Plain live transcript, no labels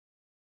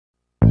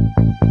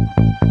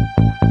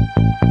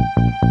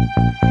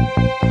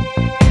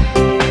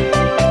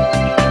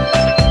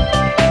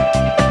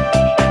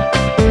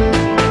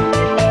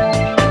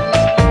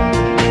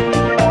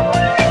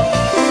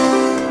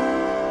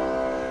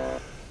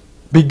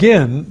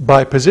Begin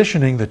by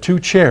positioning the two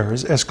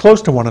chairs as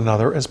close to one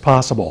another as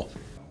possible.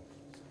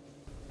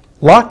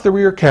 Lock the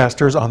rear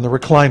casters on the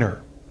recliner.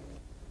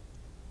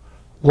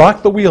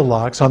 Lock the wheel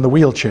locks on the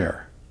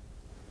wheelchair.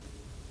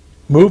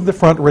 Move the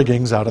front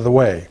riggings out of the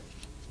way.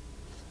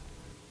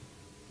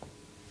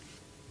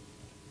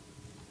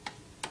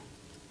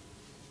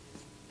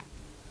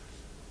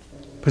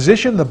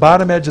 Position the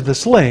bottom edge of the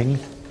sling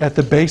at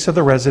the base of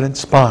the resident's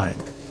spine.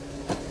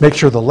 Make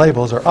sure the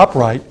labels are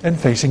upright and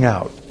facing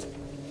out.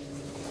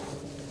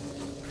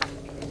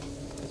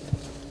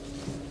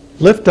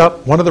 Lift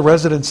up one of the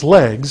resident's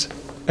legs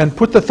and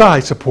put the thigh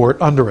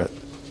support under it.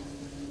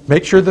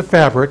 Make sure the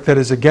fabric that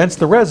is against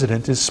the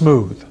resident is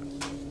smooth.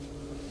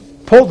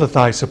 Pull the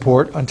thigh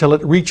support until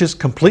it reaches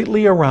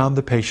completely around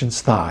the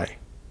patient's thigh.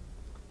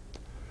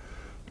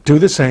 Do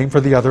the same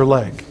for the other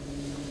leg.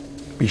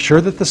 Be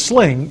sure that the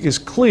sling is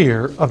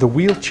clear of the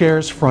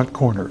wheelchair's front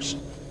corners.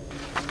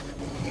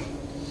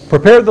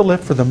 Prepare the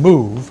lift for the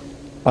move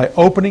by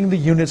opening the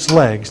unit's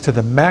legs to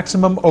the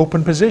maximum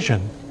open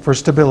position for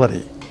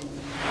stability.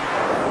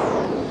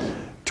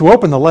 To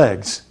open the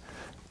legs,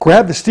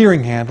 grab the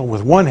steering handle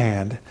with one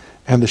hand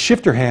and the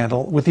shifter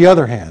handle with the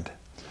other hand.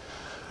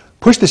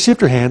 Push the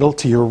shifter handle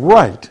to your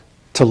right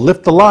to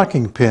lift the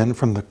locking pin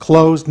from the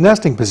closed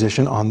nesting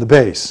position on the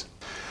base.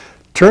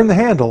 Turn the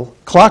handle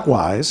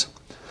clockwise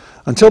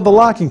until the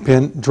locking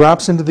pin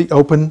drops into the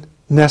open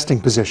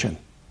nesting position.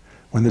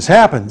 When this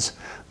happens,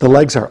 the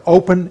legs are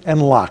open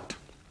and locked.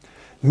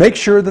 Make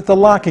sure that the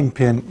locking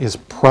pin is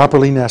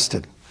properly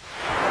nested.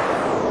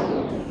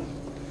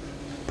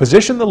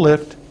 Position the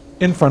lift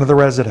in front of the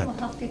resident. We'll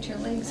help get your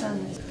legs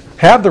on this.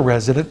 Have the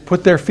resident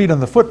put their feet on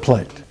the foot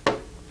plate.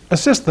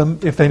 Assist them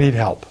if they need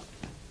help.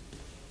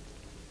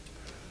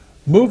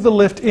 Move the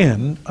lift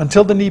in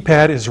until the knee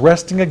pad is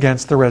resting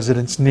against the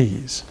resident's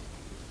knees.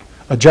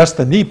 Adjust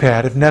the knee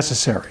pad if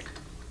necessary.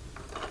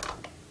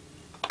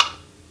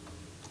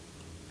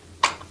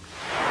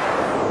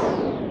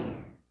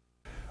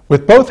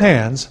 With both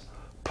hands,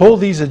 pull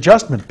these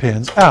adjustment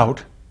pins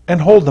out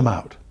and hold them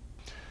out.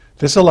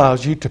 This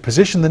allows you to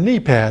position the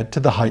knee pad to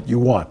the height you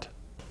want.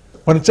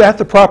 When it's at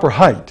the proper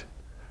height,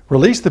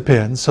 release the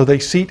pins so they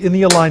seat in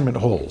the alignment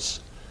holes.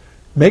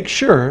 Make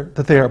sure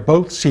that they are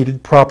both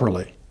seated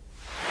properly.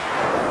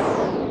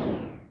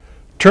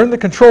 Turn the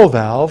control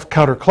valve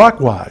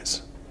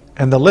counterclockwise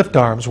and the lift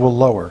arms will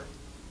lower.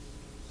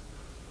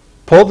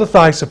 Pull the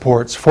thigh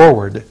supports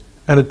forward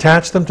and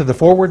attach them to the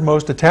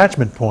forwardmost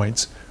attachment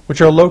points, which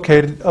are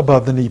located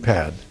above the knee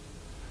pad.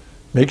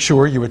 Make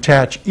sure you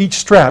attach each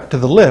strap to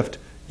the lift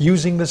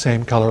using the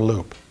same color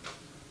loop.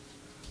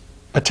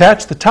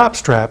 Attach the top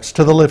straps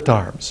to the lift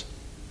arms.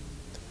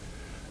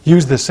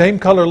 Use the same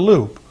color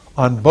loop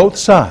on both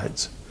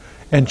sides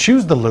and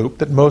choose the loop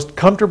that most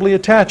comfortably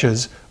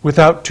attaches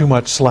without too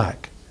much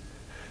slack.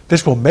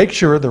 This will make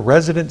sure the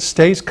resident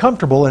stays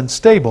comfortable and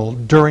stable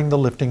during the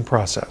lifting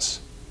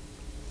process.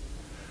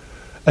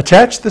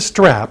 Attach the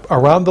strap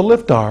around the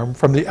lift arm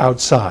from the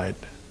outside.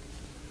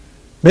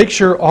 Make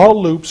sure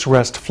all loops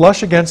rest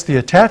flush against the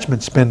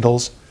attachment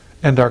spindles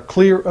and are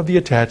clear of the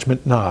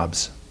attachment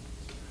knobs.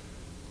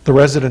 The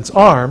resident's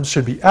arms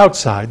should be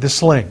outside the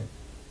sling.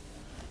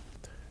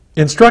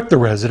 Instruct the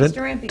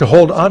resident to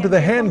hold onto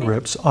the hand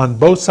grips on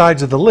both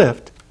sides of the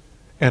lift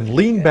and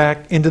lean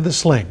back into the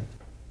sling.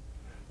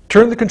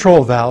 Turn the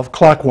control valve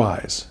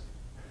clockwise.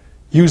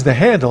 Use the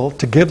handle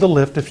to give the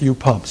lift a few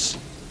pumps.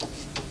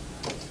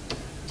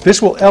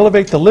 This will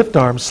elevate the lift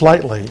arms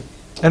slightly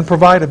and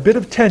provide a bit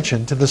of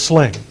tension to the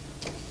sling.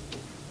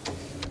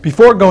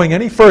 Before going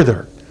any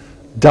further,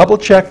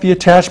 double-check the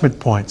attachment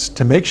points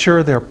to make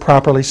sure they're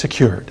properly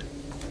secured.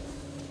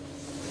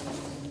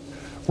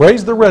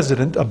 Raise the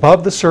resident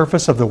above the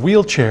surface of the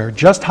wheelchair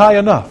just high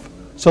enough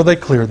so they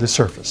clear the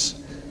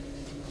surface.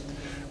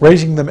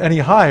 Raising them any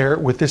higher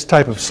with this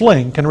type of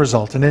sling can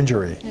result in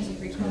injury.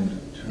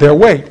 Their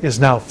weight is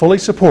now fully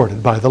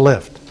supported by the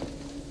lift.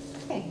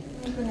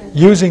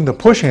 Using the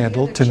push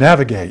handle to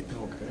navigate,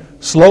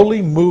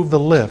 slowly move the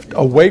lift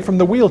away from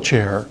the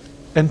wheelchair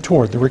and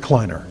toward the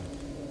recliner.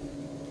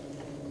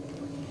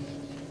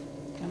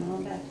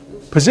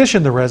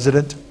 Position the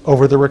resident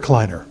over the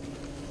recliner.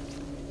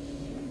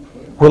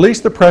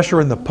 Release the pressure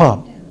in the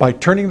pump by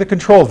turning the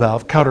control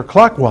valve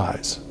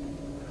counterclockwise.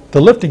 The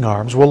lifting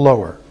arms will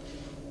lower.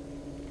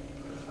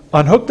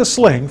 Unhook the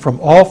sling from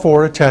all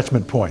four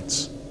attachment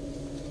points.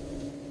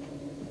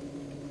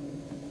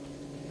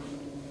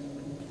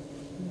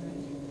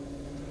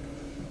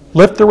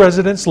 Lift the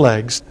resident's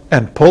legs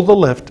and pull the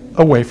lift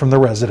away from the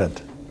resident.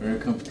 Very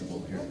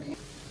comfortable here.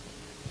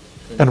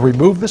 And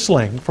remove the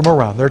sling from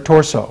around their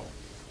torso.